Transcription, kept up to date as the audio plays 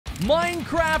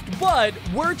Minecraft, but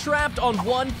we're trapped on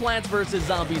one Plants vs.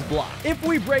 Zombies block. If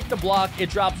we break the block, it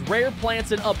drops rare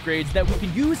plants and upgrades that we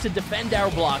can use to defend our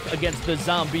block against the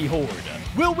zombie horde.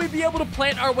 Will we be able to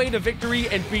plant our way to victory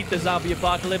and beat the zombie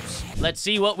apocalypse? Let's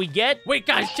see what we get. Wait,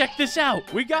 guys, check this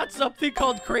out. We got something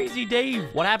called Crazy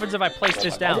Dave. What happens if I place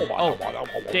this down? Oh,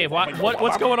 Dave,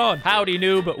 what's going on? Howdy,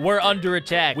 noob. We're under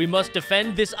attack. We must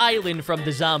defend this island from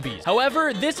the zombies.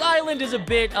 However, this island is a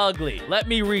bit ugly. Let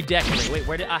me redecorate. Wait,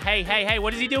 where did... hey,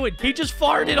 what is he doing? He just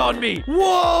farted on me.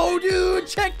 Whoa, dude,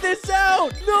 check this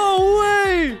out. No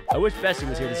way. I wish Bessy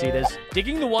was here to see this.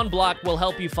 Digging the one block will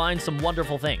help you find some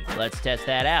wonderful things. Let's test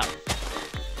that out.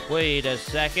 Wait a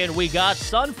second, we got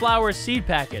sunflower seed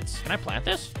packets. Can I plant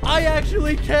this? I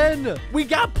actually can. We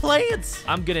got plants.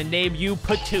 I'm gonna name you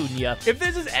Petunia. If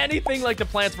this is anything like the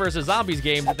Plants vs. Zombies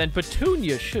game, then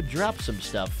Petunia should drop some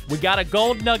stuff. We got a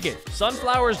gold nugget.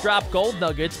 Sunflowers drop gold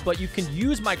nuggets, but you can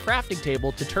use my crafting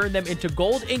table to turn them into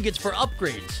gold ingots for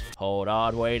upgrades. Hold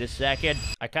on, wait a second.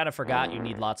 I kind of forgot you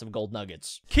need lots of gold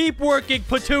nuggets. Keep working,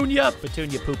 Petunia.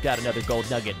 Petunia pooped out another gold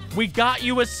nugget. We got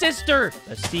you a sister.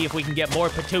 Let's see if we can get more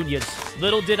Petunias.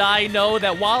 Little did I know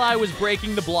that while I was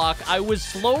breaking the block, I was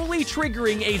slowly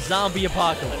triggering a zombie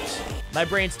apocalypse. My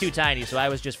brain's too tiny, so I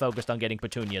was just focused on getting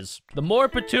Petunias. The more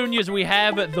Petunias we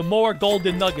have, the more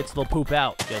golden nuggets they'll poop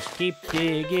out. Just keep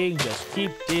digging,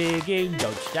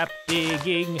 don't stop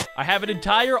digging. I have an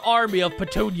entire army of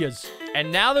Petunias. And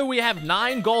now that we have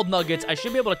 9 gold nuggets, I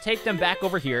should be able to take them back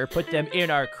over here, put them in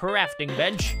our crafting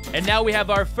bench. And now we have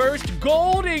our first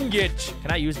gold ingot. Can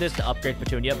I use this to upgrade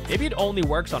Petunia? Maybe it only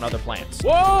works on other plants.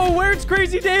 Whoa, where's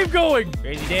Crazy Dave going?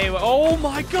 Crazy Dave, oh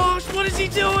my gosh, what is he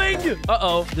doing?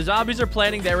 Uh-oh, the zombies are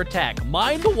planning their attack.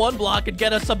 Mine the one block and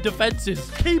get us some defenses.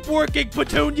 Keep working,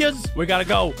 Petunias. We gotta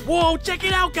go. Whoa, check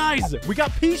it out, guys. We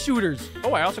got pea shooters.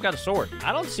 Oh, I also got a sword.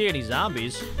 I don't see any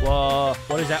zombies. Whoa,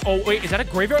 what is that? Oh, wait, is that a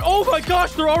graveyard? Oh my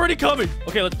gosh, they're already coming.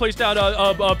 Okay, let's place down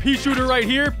a pea shooter right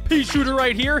here, pea shooter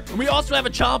right here, and we also have a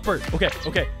chomper.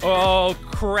 Okay. Oh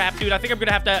crap, dude, I think I'm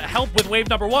gonna have to help with wave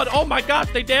number 1. Oh my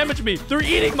gosh, they damaged me. They're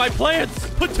eating my plants.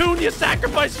 Petunia,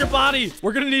 sacrifice your body.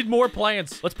 We're gonna need more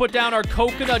plants. Let's put down our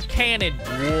coconut cannon.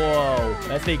 Whoa,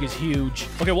 that thing is huge.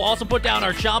 Okay, we'll also put down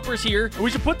our chompers here, and we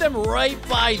should put them right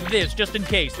by this just in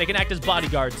case. They can act as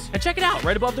bodyguards. And check it out,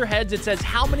 right above their heads it says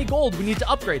how many gold we need to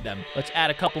upgrade them. Let's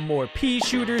add a couple more pea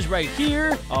shooters right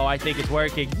here. Oh, I think it's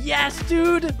working. Yes,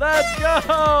 dude. Let's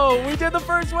go. We did the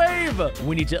first wave.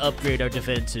 We need to upgrade our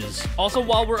defenses. Also,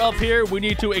 while we're up here, we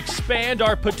need to expand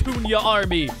our Petunia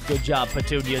army. Good job,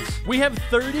 Petunias. We have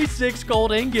 36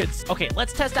 gold ingots. Okay,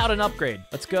 let's test out an upgrade.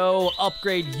 Let's go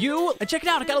upgrade you. And check it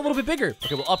out. It got a little bit bigger.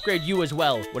 Okay, we'll upgrade you as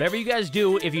well. Whatever you guys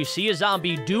do, if you see a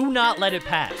zombie, do not let it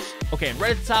pass. Okay, and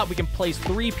right at the top, we can place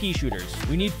 3 pea shooters.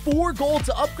 We need 4 gold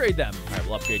to upgrade them. All right,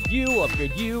 we'll upgrade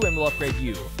you, and we'll upgrade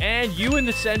you. And you in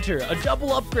the center, a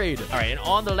double upgrade. All right, and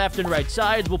on the left and right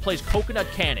sides, we'll place coconut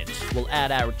cannons. We'll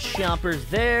add our chompers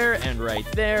there and right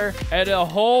there, and a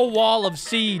whole wall of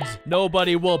seeds.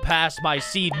 Nobody will pass my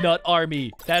seed nut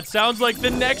army. That sounds like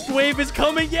the next wave is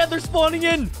coming. Yeah, they're spawning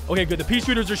in. Okay, good. The pea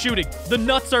shooters are shooting. The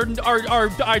nuts are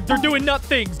they're doing nut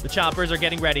things. The chompers are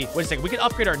getting ready. Wait a second. We can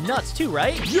upgrade our nuts too,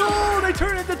 right? Yo, they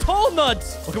turn into tall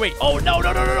nuts. Okay, wait. Oh, no.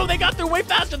 They got there way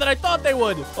faster than I thought they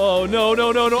would. Oh, no.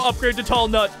 Upgrade to tall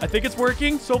nut. I think it's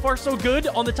working. So far, so good.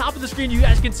 On the top of the screen, you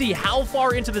guys can see how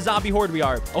far into the zombie horde we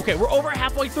are. Okay, we're over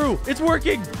halfway through. It's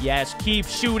working. Yes, keep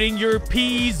shooting your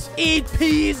peas. Eat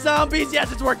peas, zombies.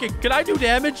 Yes, it's working. Can I do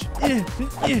damage?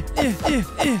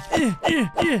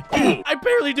 I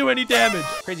barely do any damage.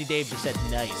 Crazy Dave just said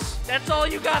nice. That's all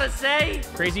you gotta say?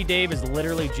 Crazy Dave is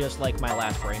literally just like my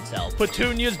last brain cell.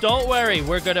 Petunias, don't worry.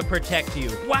 We're gonna protect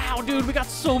you. Wow, dude, we got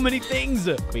so many things.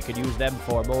 We could use them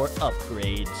for more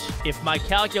upgrades. If my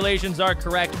calculations are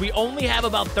correct, we only have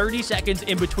about 30 seconds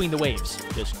in between the waves.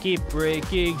 Just keep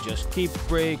breaking.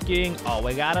 All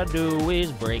we gotta do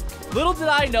is break. Little did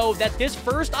I know that this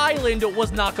first island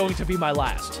was not going to be my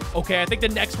last. Okay, I think the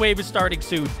next wave is starting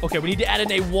soon. Okay, we need to add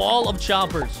in a wall of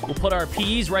chompers. We'll put our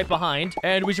peas right behind,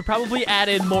 and we should probably add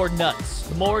in more nuts.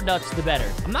 The more nuts, the better.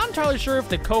 I'm not entirely sure if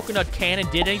the coconut cannon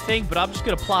did anything, but I'm just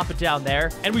gonna plop it down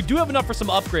there. And we do have enough for some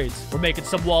upgrades. We're making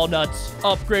some walnuts.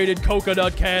 Upgraded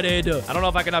coconut cannon. I don't know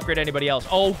if I can upgrade anybody else.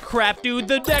 Oh, crap, dude.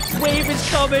 The next wave is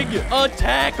coming.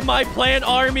 Attack my plant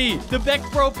army. The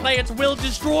BeckBro plants will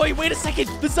destroy. Wait a second.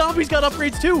 The zombies got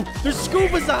upgrades too. They're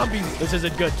scuba zombies. This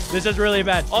isn't good. This is really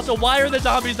bad. Also, why are the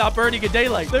zombies not burning in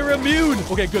daylight? They're immune.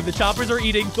 Okay, good. The choppers are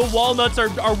eating. The walnuts are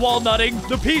walnutting.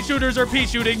 The pea shooters are pea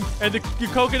shooting. And the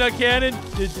coconut cannon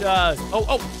is,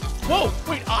 Whoa,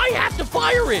 wait, I have to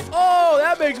fire it. Oh,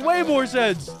 that makes way more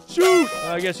sense. Shoot.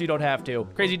 I guess you don't have to.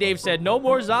 Crazy Dave said no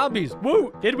more zombies.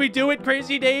 Woo. Did we do it,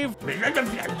 Crazy Dave?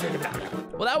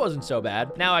 Well, that wasn't so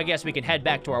bad. Now I guess we can head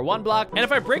back to our 1 block. And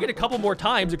if I break it a couple more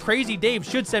times, Crazy Dave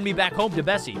should send me back home to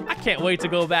Bessy. I can't wait to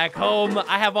go back home.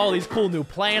 I have all these cool new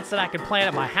plants that I can plant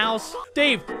at my house.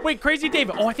 Dave, wait, Crazy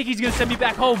Dave. Oh, I think he's gonna send me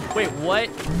back home. Wait, what?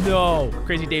 No.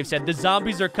 Crazy Dave said the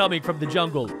zombies are coming from the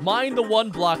jungle. Mine the 1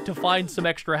 block to find some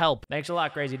extra help. Thanks a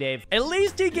lot, Crazy Dave. At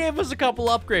least he gave us a couple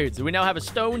upgrades. We now have a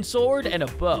stone sword and a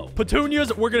bow.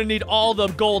 Petunias, we're gonna need all the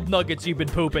gold nuggets you've been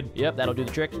pooping. Yep, that'll do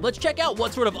the trick. Let's check out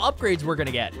what sort of upgrades we're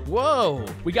gonna get. Whoa.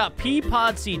 We got pea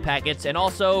pod seed packets and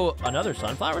also another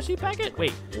sunflower seed packet.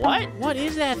 Wait, what? What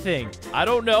is that thing? I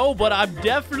don't know, but I'm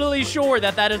definitely sure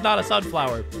that that is not a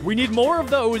sunflower. We need more of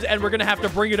those and we're gonna have to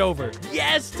bring it over.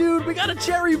 Yes, dude, we got a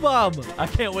cherry bomb. I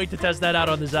can't wait to test that out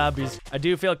on the zombies. I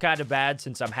do feel kind of bad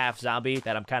since I'm half zombie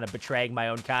that I'm kind of betraying my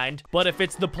own kind. But if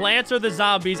it's the plants or the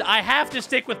zombies, I have to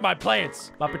stick with my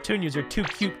plants. My petunias are too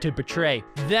cute to betray.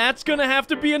 That's gonna have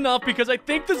to be enough because I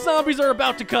think the zombies are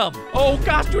about to come. Oh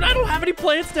gosh, dude, I don't have any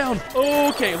plants down.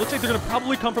 Okay, looks like they're gonna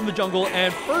probably come from the jungle.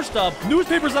 And first up,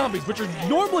 newspaper zombies, which are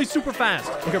normally super fast.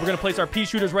 Okay, we're gonna place our pea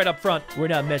shooters right up front. We're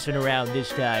not messing around this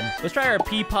time. Let's try our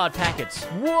pea pod packets.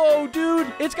 Whoa,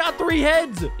 dude, it's got 3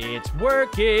 heads. It's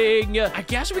working. I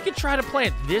guess we could try to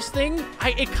plant this thing.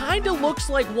 It kind of looks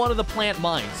like one of the plant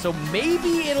mines, so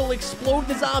maybe it'll explode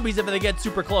the zombies if they get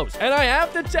super close. And I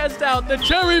have to test out the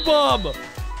cherry bomb.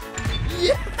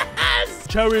 Yes!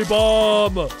 Cherry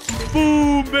bomb.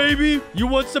 Boom, baby. You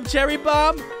want some cherry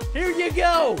bomb? Here you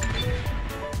go.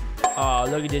 Oh,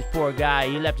 look at this poor guy.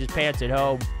 He left his pants at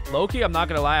home. Low-key, I'm not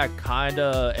gonna lie, I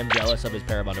kinda am jealous of his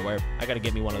pair of underwear. I gotta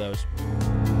get me one of those.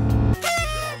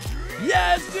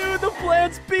 Yes, dude, the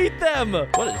plants beat them.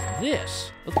 What is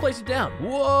this? Let's place it down.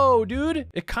 Whoa, dude.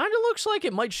 It kind of looks like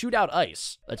it might shoot out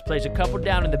ice. Let's place a couple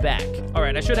down in the back. All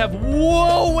right, I should have...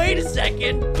 Whoa, wait a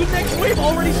second. The next wave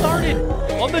already started.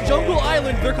 On the jungle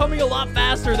island, they're coming a lot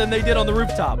faster than they did on the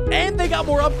rooftop. And they got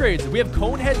more upgrades. We have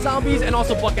cone head zombies and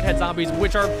also bucket head zombies,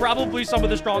 which are probably some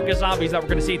of the strongest zombies that we're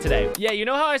going to see today. Yeah, you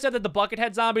know how I said that the bucket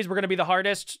head zombies were going to be the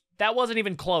hardest? That wasn't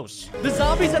even close. The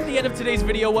zombies at the end of today's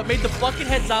video, what made the bucket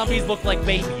head zombies look like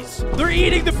babies. They're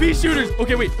eating the pea shooters.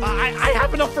 Okay, wait. I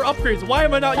have enough for upgrades. Why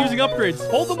am I not using upgrades?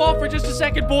 Hold them off for just a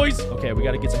second, boys. Okay, we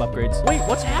got to get some upgrades. Wait,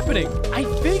 what's happening? I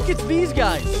think it's these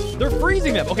guys. They're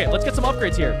freezing them. Okay, let's get some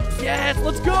upgrades here. Yes,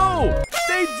 let's go.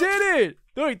 They did it.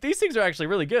 Wait, these things are actually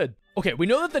really good. Okay, we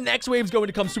know that the next wave's going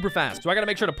to come super fast, so I gotta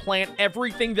make sure to plant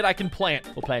everything that I can plant.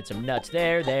 We'll plant some nuts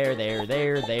there. Okay,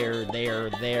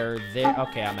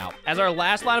 I'm out. As our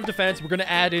last line of defense, we're gonna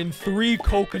add in 3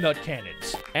 coconut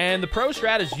cannons. And the pro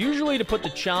strat is usually to put the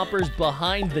chompers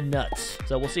behind the nuts.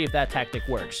 So we'll see if that tactic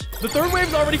works. The 3rd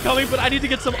wave's already coming, but I need to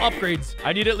get some upgrades.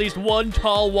 I need at least 1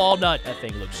 tall walnut. That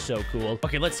thing looks so cool.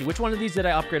 Okay, let's see. Which one of these did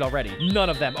I upgrade already? None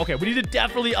of them. Okay, we need to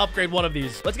definitely upgrade one of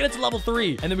these. Let's get it to level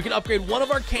 3, and then we can upgrade one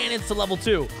of our cannons to level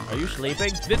 2. Are you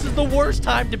sleeping? This is the worst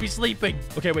time to be sleeping.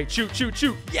 Okay, wait, shoot.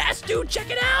 Yes, dude,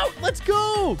 check it out. Let's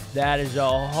go. That is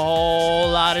a whole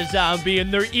lot of zombie,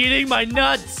 and they're eating my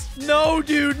nuts. No,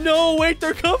 dude, no, wait,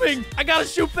 they're coming. I gotta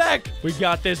shoot back. We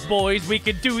got this, boys. We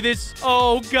can do this.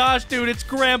 Oh, gosh, dude, it's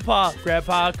Grandpa.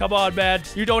 Grandpa, come on, man.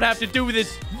 You don't have to do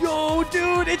this. Yo,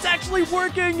 dude, it's actually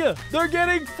working. They're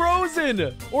getting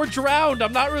frozen or drowned.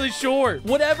 I'm not really sure.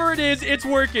 Whatever it is, it's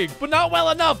working, but not well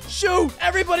enough. Shoot.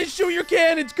 Everybody shoot your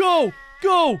cannons. Go.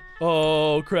 Go.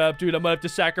 Oh, crap, dude. I might have to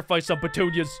sacrifice some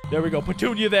petunias. There we go.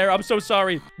 Petunia there. I'm so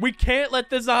sorry. We can't let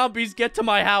the zombies get to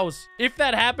my house. If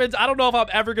that happens, I don't know if I'm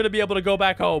ever going to be able to go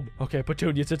back home. Okay,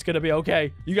 petunias, it's going to be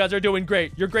okay. You guys are doing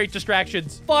great. You're great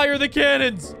distractions. Fire the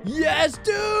cannons. Yes,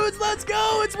 dudes. Let's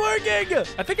go. It's working.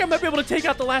 I think I might be able to take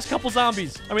out the last couple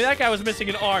zombies. I mean, that guy was missing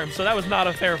an arm, so that was not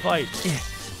a fair fight.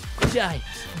 Die.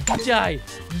 Die.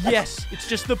 Yes, it's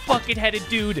just the bucket-headed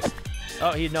dude.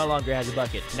 Oh, he no longer has a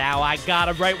bucket. Now I got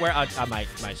him right where... my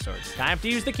sword. Time to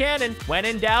use the cannon. When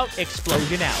in doubt,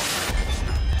 explosion out.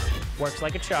 Works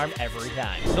like a charm every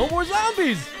time. No more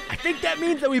zombies. I think that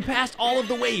means that we passed all of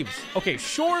the waves. Okay,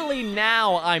 surely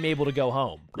now I'm able to go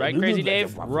home. Right, Crazy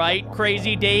Dave? Right,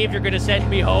 Crazy Dave? You're gonna send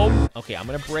me home? Okay, I'm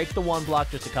gonna break the 1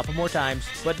 block just a couple more times,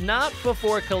 but not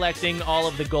before collecting all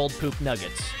of the gold poop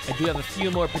nuggets. I do have a few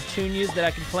more petunias that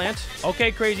I can plant.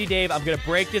 Okay, Crazy Dave, I'm gonna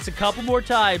break this a couple more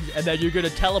times, and then you're gonna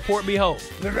teleport me home.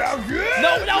 No,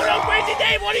 Crazy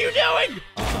Dave, what are you doing?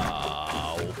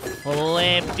 Oh,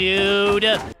 Flip, dude.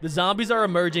 The zombies are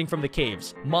emerging from the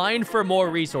caves. Mine for more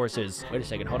resources. Wait a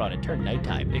second. Hold on. It turned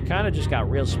nighttime. It kind of just got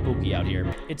real spooky out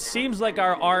here. It seems like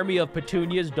our army of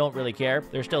petunias don't really care.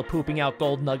 They're still pooping out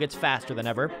gold nuggets faster than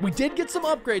ever. We did get some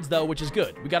upgrades, though, which is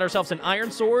good. We got ourselves an iron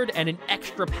sword and an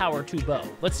extra power 2 bow.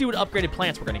 Let's see what upgraded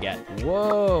plants we're going to get.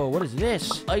 Whoa, what is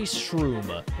this? Ice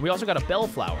shroom. We also got a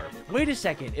bellflower. Wait a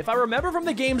second. If I remember from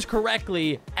the games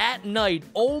correctly, at night,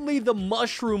 only the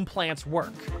mushroom plants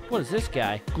work. What is this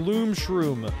guy? Gloom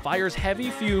shroom. Fires heavy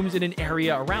fumes in an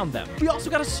area around them. We also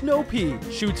got a snow pea.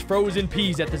 Shoots frozen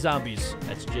peas at the zombies.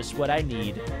 That's just what I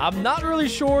need. I'm not really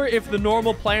sure if the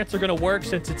normal plants are going to work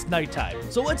since it's nighttime.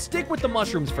 So let's stick with the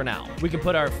mushrooms for now. We can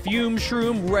put our fume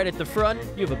shroom right at the front.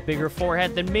 You have a bigger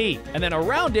forehead than me. And then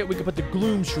around it, we can put the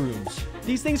gloom shrooms.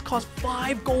 These things cost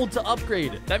 5 gold to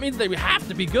upgrade. That means they have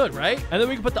to be good, right? And then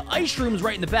we can put the ice shrooms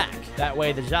right in the back. That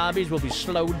way the zombies will be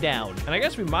slowed down. And I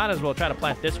guess we might as well try to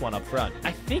plant this one up front.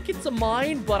 I think it's a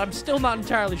mine, but I'm still not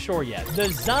entirely sure yet. The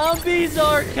zombies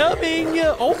are coming.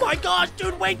 Oh my gosh,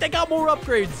 dude, wait, they got more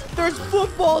upgrades. There's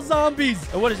football zombies.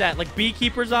 And what is that, like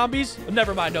beekeeper zombies?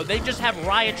 Never mind, no, they just have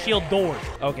riot shield doors.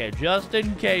 Okay, just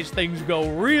in case things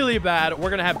go really bad, we're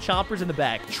gonna have chompers in the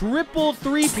back. Triple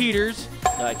 3-peaters.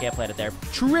 No, I can't plant it there.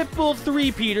 Triple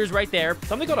 3-peaters right there.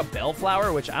 Something called a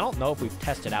bellflower, which I don't know if we've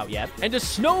tested out yet. And a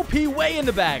snow pea way in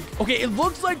the back. Okay, it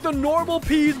looks like the normal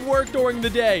peas work during the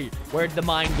day. Where'd the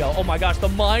mine go? Oh my gosh, the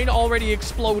mine already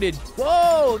exploded.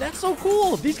 Whoa, that's so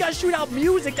cool. These guys shoot out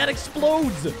music that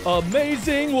explodes.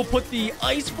 Amazing. We'll put the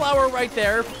ice flower right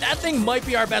there. That thing might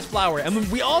be our best flower. And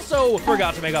we also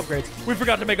forgot to make upgrades. We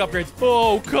forgot to make upgrades.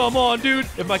 Oh, come on, dude.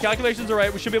 If my calculations are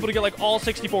right, we should be able to get like all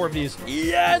 64 of these.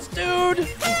 Yes, dude.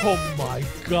 Oh my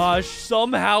gosh,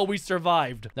 somehow we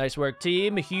survived. Nice work,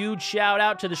 team. A huge shout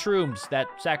out to the shrooms that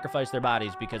sacrificed their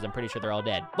bodies because I'm pretty sure they're all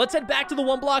dead. Let's head back to the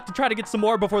 1 block to try to get some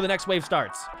more before the next wave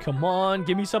starts. Come on,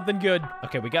 give me something good.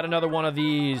 Okay, we got another one of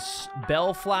these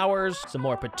bellflowers, some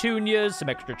more petunias, some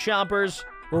extra chompers.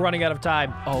 We're running out of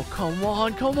time. Oh, come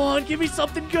on, give me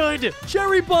something good.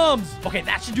 Cherry bombs. Okay,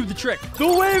 that should do the trick. The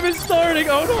wave is starting.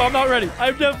 Oh no, I'm not ready.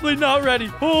 I'm definitely not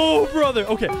ready. Oh, brother.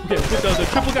 Okay, put the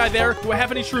triple guy there. Do I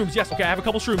have any shrooms? Yes, okay, I have a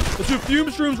couple shrooms. Let's do fume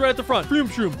shrooms right at the front. Fume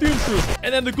shroom.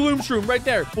 And then the gloom shroom right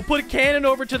there. We'll put a cannon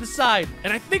over to the side.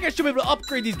 And I think I should be able to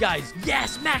upgrade these guys.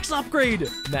 Yes, max upgrade.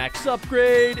 Max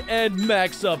upgrade and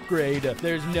max upgrade.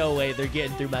 There's no way they're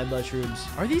getting through my mushrooms.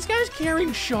 Are these guys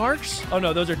carrying sharks? Oh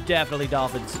no, those are definitely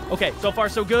dolphins. Okay, so far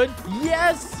so good.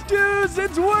 Yes, dudes,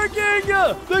 it's working.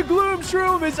 The gloom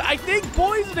shroom is, I think,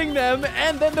 poisoning them,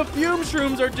 and then the fume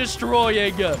shrooms are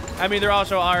destroying. I mean, there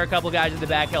also are a couple guys in the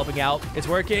back helping out. It's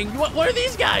working. What are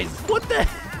these guys? What the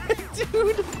heck?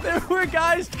 Dude, there were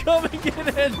guys coming in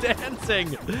and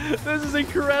dancing. This is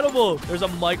incredible. There's a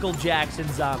Michael Jackson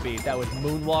zombie that was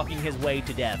moonwalking his way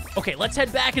to death. Okay, let's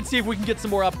head back and see if we can get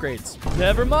some more upgrades.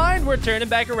 Never mind, we're turning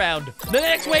back around. The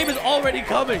next wave is already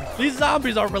coming. These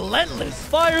zombies are relentless.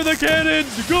 Fire the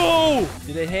cannons, go!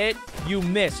 Did it hit? You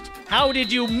missed. How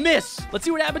did you miss? Let's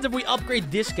see what happens if we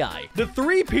upgrade this guy. The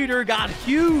 3-peater got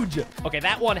huge. Okay,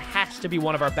 that one has to be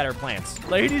one of our better plants.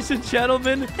 Ladies and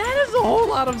gentlemen, that is a whole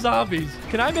lot of zombies.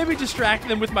 Can I maybe distract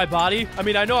them with my body? I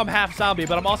mean, I know I'm half zombie,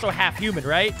 but I'm also half human,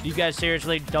 right? You guys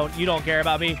seriously don't care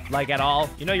about me? Like at all?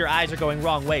 You know your eyes are going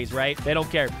wrong ways, right? They don't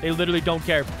care. They literally don't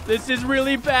care. This is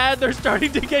really bad. They're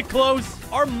starting to get close.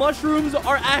 Our mushrooms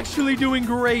are actually doing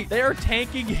great. They are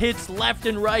tanking hits left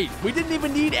and right. We didn't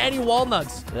even need any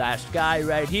walnuts. Last guy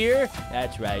right here.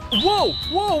 That's right.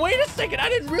 Whoa, wait a second. I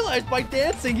didn't realize by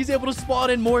dancing, he's able to spawn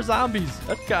in more zombies.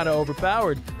 That's kind of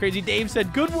overpowered. Crazy Dave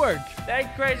said, good work.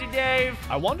 Thanks, Crazy Dave.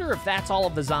 I wonder if that's all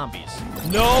of the zombies.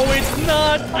 No, it's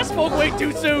not. I spoke way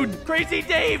too soon. Crazy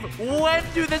Dave, when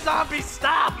do the zombies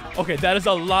stop? Okay, that is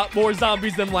a lot more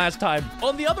zombies than last time.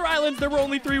 On the other islands, there were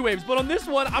only 3 waves, but on this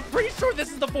one, I'm pretty sure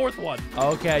this is the 4th one.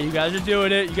 Okay, you guys are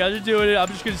doing it. I'm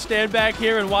just gonna stand back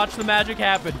here and watch the magic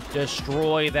happen.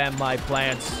 Destroy them, my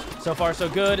plants. So far, so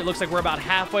good. It looks like we're about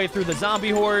halfway through the zombie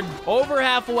horde. Over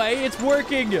halfway. It's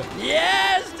working.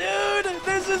 Yes, dude.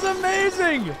 This is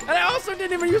amazing. And I also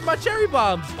didn't even use my cherry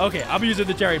bombs. Okay, I'm using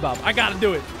the cherry bomb. I gotta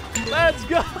do it. Let's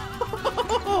go.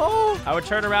 I would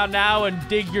turn around now and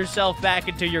dig yourself back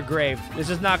into your grave. This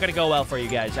is not gonna go well for you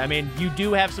guys. I mean, you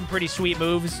do have some pretty sweet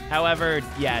moves. However,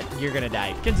 yeah, you're gonna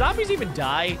die. Can zombies even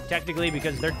die, technically?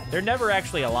 Because they're never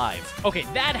actually alive. Okay,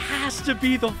 that has to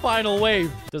be the final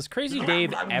wave. Does Crazy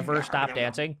Dave ever stop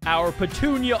dancing? Our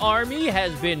Petunia army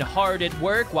has been hard at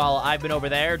work while I've been over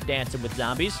there dancing with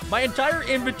zombies. My entire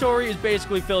inventory is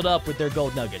basically filled up with their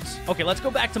gold nuggets. Okay, let's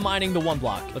go back to mining the 1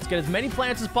 block. Let's get as many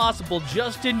plants as possible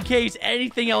just in case any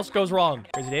anything else goes wrong.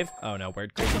 Crazy Dave? Oh, no.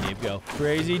 Where'd Crazy Dave go?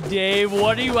 Crazy Dave,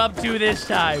 what are you up to this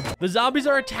time? The zombies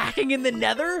are attacking in the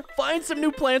nether? Find some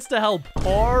new plants to help.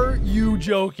 Are you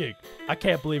joking? I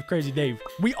can't believe Crazy Dave.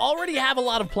 We already have a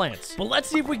lot of plants, but let's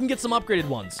see if we can get some upgraded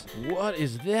ones. What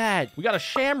is that? We got a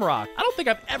shamrock. I don't think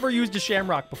I've ever used a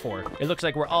shamrock before. It looks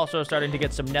like we're also starting to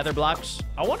get some nether blocks.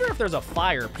 I wonder if there's a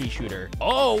fire pea shooter.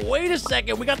 Oh, wait a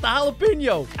second. We got the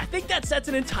jalapeno. I think that sets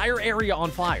an entire area on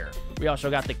fire. We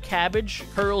also got the cabbage.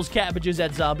 Hurls cabbages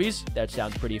at zombies. That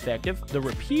sounds pretty effective. The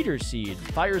repeater seed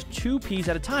fires 2 peas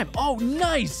at a time. Oh,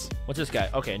 nice. What's this guy?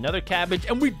 Okay, another cabbage.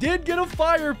 And we did get a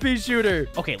fire pea shooter.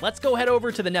 Okay, let's go head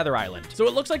over to the nether island. So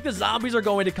it looks like the zombies are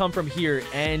going to come from here.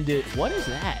 And what is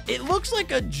that? It looks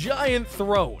like a giant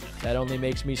throne. That only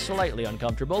makes me slightly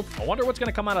uncomfortable. I wonder what's going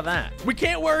to come out of that. We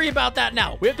can't worry about that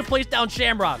now. We have to place down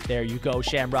shamrock. There you go,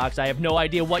 shamrocks. I have no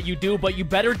idea what you do, but you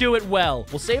better do it well.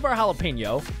 We'll save our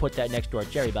jalapeno. Put that next to our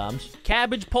cherry bombs.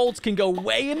 Cabbage poles can go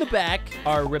way in the back.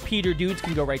 Our repeater dudes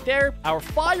can go right there. Our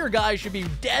fire guy should be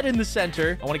dead in the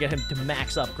center. I want to get him to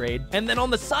max upgrade. And then on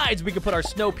the sides, we can put our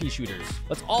snow pea shooters.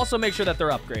 Let's also make sure that they're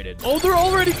upgraded. Oh, they're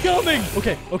already coming.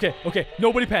 Okay.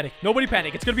 Nobody panic. Nobody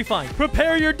panic. It's gonna be fine.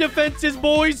 Prepare your defenses,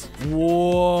 boys.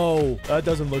 Whoa, that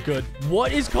doesn't look good.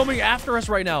 What is coming after us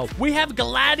right now? We have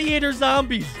gladiator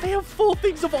zombies. They have full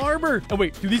things of armor. And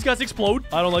wait, do these guys explode?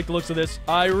 I don't like the looks of this.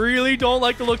 I really don't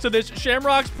like the looks of this.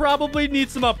 Shamrocks probably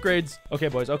need some upgrades. Okay,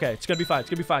 boys. Okay, it's gonna be fine. It's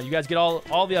gonna be fine. You guys get all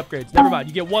the upgrades. Never mind.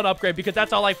 You get 1 upgrade because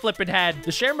that's all I flippin' had.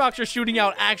 The Shamrocks are shooting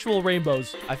out actual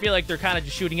rainbows. I feel like they're kind of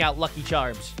just shooting out Lucky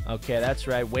Charms. Okay, that's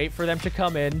right. Wait for them to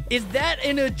come in. Is that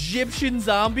an Egyptian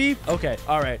zombie? Okay.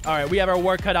 All right. We have our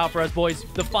work cut out for us, boys.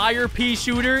 The fire pea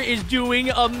shooter is doing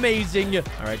amazing. All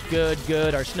right,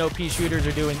 good. Our snow pea shooters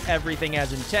are doing everything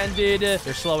as intended.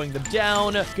 They're slowing them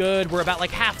down. Good. We're about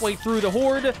like halfway through the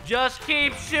horde. Just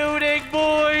keep shooting,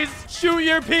 boys. Shoot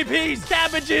your PPs.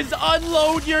 Cabbages,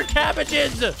 unload your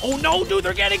cabbages. Oh, no, dude.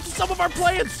 They're getting to some of our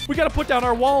plants. We got to put down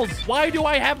our walls. Why do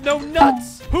I have no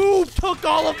nuts? Who took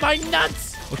all of my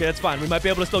nuts? Okay, that's fine. We might be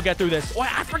able to still get through this. Oh,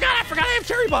 I forgot I have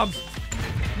cherry bombs.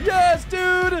 Yes,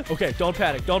 dude. Okay, don't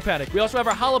panic. We also have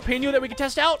our jalapeno that we can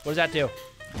test out. What does that do?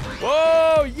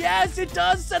 Whoa, yes, it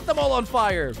does set them all on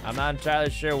fire. I'm not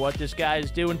entirely sure what this guy is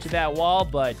doing to that wall,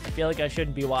 but I feel like I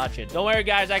shouldn't be watching. Don't worry,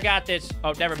 guys, I got this.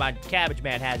 Oh, never mind. Cabbage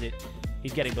Man has it.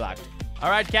 He's getting blocked. All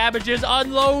right, cabbages,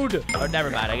 unload. Oh, never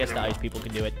mind. I guess the ice people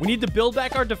can do it. We need to build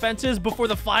back our defenses before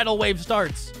the final wave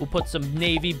starts. We'll put some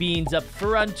navy beans up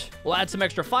front. We'll add some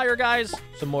extra fire guys,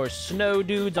 some more snow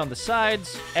dudes on the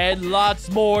sides, and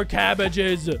lots more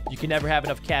cabbages. You can never have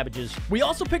enough cabbages. We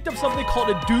also picked up something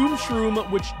called a doom shroom,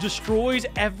 which destroys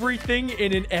everything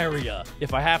in an area.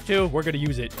 If I have to, we're gonna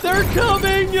use it. They're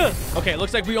coming. Okay,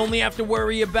 looks like we only have to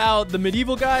worry about the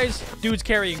medieval guys, dudes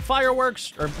carrying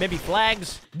fireworks, or maybe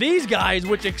flags. These guys,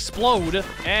 which explode,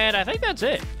 and I think that's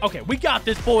it. Okay, we got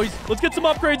this, boys. Let's get some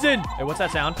upgrades in. Hey, what's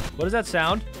that sound? What is that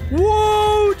sound?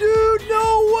 Whoa, dude,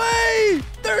 no way!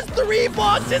 There's 3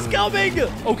 bosses coming!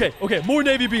 Okay, more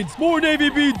navy beans.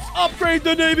 Upgrade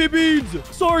the navy beans!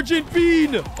 Sergeant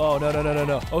Bean! Oh,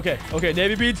 no. Okay,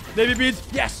 navy beans.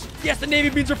 Yes, the navy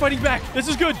beans are fighting back. This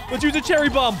is good. Let's use a cherry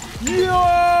bomb.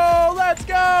 Yo, let's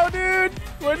go, dude!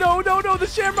 Wait, no, the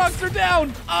shamrocks are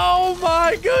down. Oh,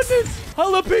 my goodness.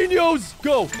 Jalapenos!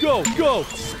 Go!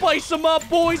 Spice them up,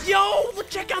 boys! Yo!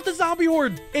 Check out the zombie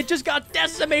horde! It just got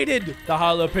decimated! The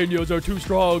jalapenos are too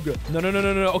strong. No.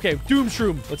 Okay, doom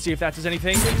shroom. Let's see if that does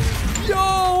anything.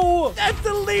 Yo! That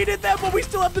deleted them, but we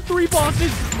still have the 3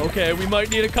 bosses. Okay, we might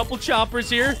need a couple choppers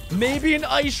here. Maybe an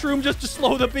ice shroom just to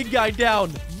slow the big guy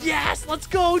down. Yes! Let's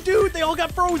go, dude! They all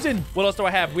got frozen. What else do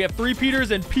I have? We have 3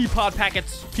 Peters and Peapod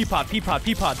packets.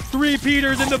 Peapod. 3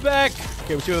 Peters in the back.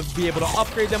 Okay, we should be able to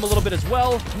upgrade them a little bit as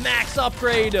well. Max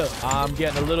upgrade. I'm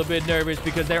getting a little bit nervous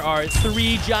because there are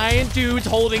 3 giant dudes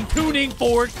holding tuning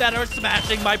forks that are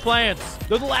smashing my plants.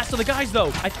 They're the last of the guys,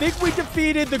 though. I think we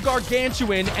defeated the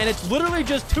gargantuan, and it's literally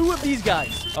just 2 of these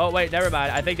guys. Oh, wait, never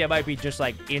mind. I think they might be just,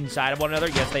 like, inside of one another.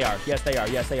 Yes, they are.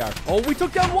 Oh, we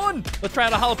took down 1. Let's try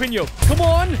out a jalapeno. Come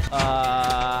on.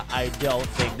 I don't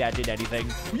think that did anything.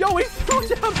 Yo, we threw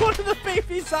down one of the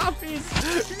baby zombies.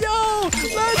 Yo,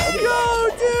 let's go,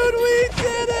 dude. We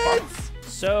did it.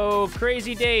 So,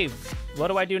 Crazy Dave, what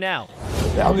do I do now?